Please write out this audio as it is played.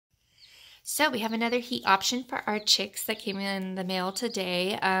So we have another heat option for our chicks that came in the mail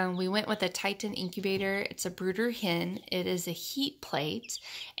today. We went with a Titan incubator. It's a brooder hen. It is a heat plate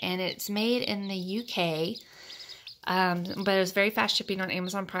and it's made in the UK. But it was very fast shipping on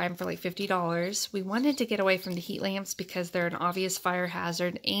Amazon Prime for like $50. We wanted to get away from the heat lamps because they're an obvious fire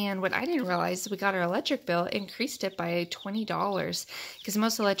hazard. And what I didn't realize, we got our electric bill, increased it by $20 because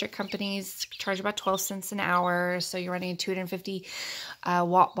most electric companies charge about 12 cents an hour. So you're running a 250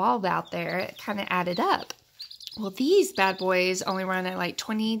 watt bulb out there. It kind of added up. Well, these bad boys only run at like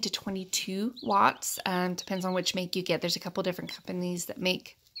 20 to 22 watts. Depends on which make you get. There's a couple different companies that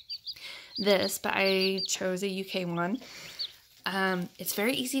make this, but I chose a UK one. It's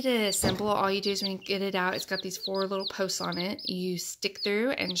very easy to assemble. All you do is when you get it out, it's got these 4 little posts on it. You stick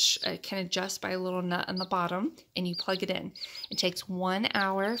through and can adjust by a little nut on the bottom, and you plug it in. It takes 1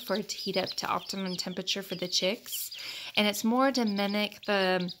 hour for it to heat up to optimum temperature for the chicks, and it's more to mimic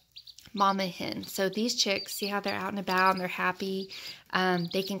the mama hen. So these chicks, see how they're out and about and they're happy.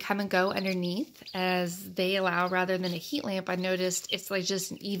 They can come and go underneath as they allow, rather than a heat lamp. I noticed it's like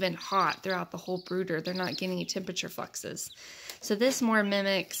just even hot throughout the whole brooder. They're not getting any temperature fluxes. So this more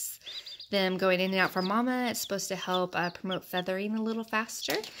mimics them going in and out. For mama, it's supposed to help promote feathering a little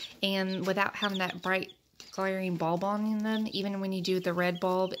faster, and without having that bright glaring bulb on them. Even when you do the red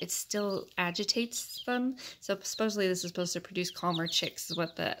bulb, it still agitates them. So supposedly this is supposed to produce calmer chicks, is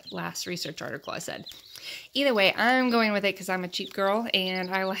what the last research article I said. Either way, I'm going with it because I'm a cheap girl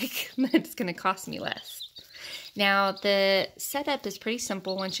and I like that it's going to cost me less. Now, the setup is pretty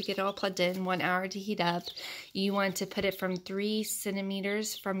simple. Once you get it all plugged in, 1 hour to heat up. You want to put it from 3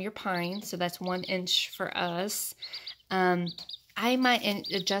 centimeters from your pine, so that's 1 inch for us. I might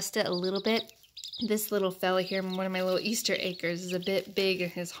adjust it a little bit. This little fella here, one of my little Easter acres, is a bit big in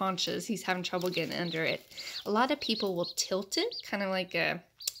his haunches. He's having trouble getting under it. A lot of people will tilt it, kind of like a,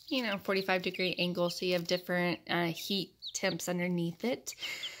 45-degree angle, so you have different heat temps underneath it.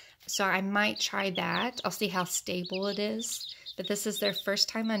 So I might try that. I'll see how stable it is. But this is their first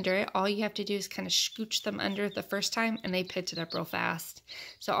time under it. All you have to do is kind of scooch them under the first time, and they pitch it up real fast.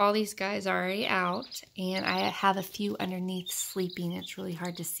 So all these guys are already out, and I have a few underneath sleeping. It's really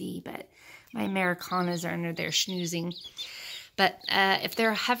hard to see, but my Americanas are under there schnoozing. But if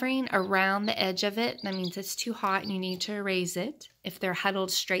they're hovering around the edge of it, that means it's too hot and you need to raise it. If they're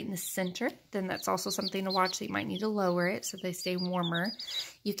huddled straight in the center, then that's also something to watch. So you might need to lower it so they stay warmer.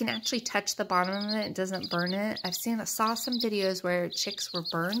 You can actually touch the bottom of it. It doesn't burn it. I saw some videos where chicks were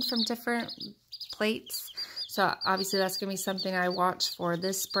burned from different plates. So obviously that's going to be something I watch for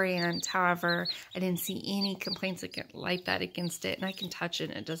this brand. However, I didn't see any complaints like that against it. And I can touch it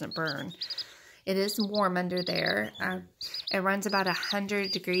and it doesn't burn. It is warm under there. It runs about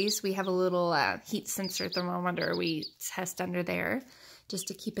 100 degrees. We have a little heat sensor thermometer we test under there just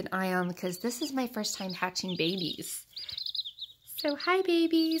to keep an eye on, because this is my first time hatching babies. So hi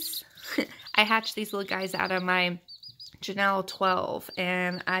babies. I hatched these little guys out of my Janelle 12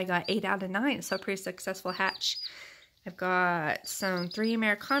 and I got 8 out of 9. So a pretty successful hatch. I've got 3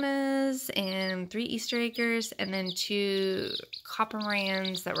 Americanas and 3 Easter Acres, and then 2 Copper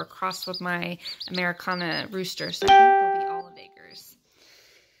Morans that were crossed with my Americana rooster. So I think they'll be olive acres.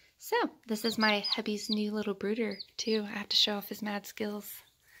 So this is my hubby's new little brooder too. I have to show off his mad skills.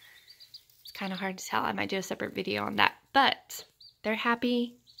 It's kind of hard to tell. I might do a separate video on that. But they're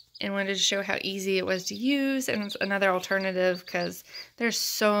happy and wanted to show how easy it was to use. And it's another alternative because there's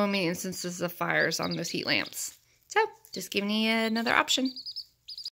so many instances of fires on those heat lamps. So, just giving you another option.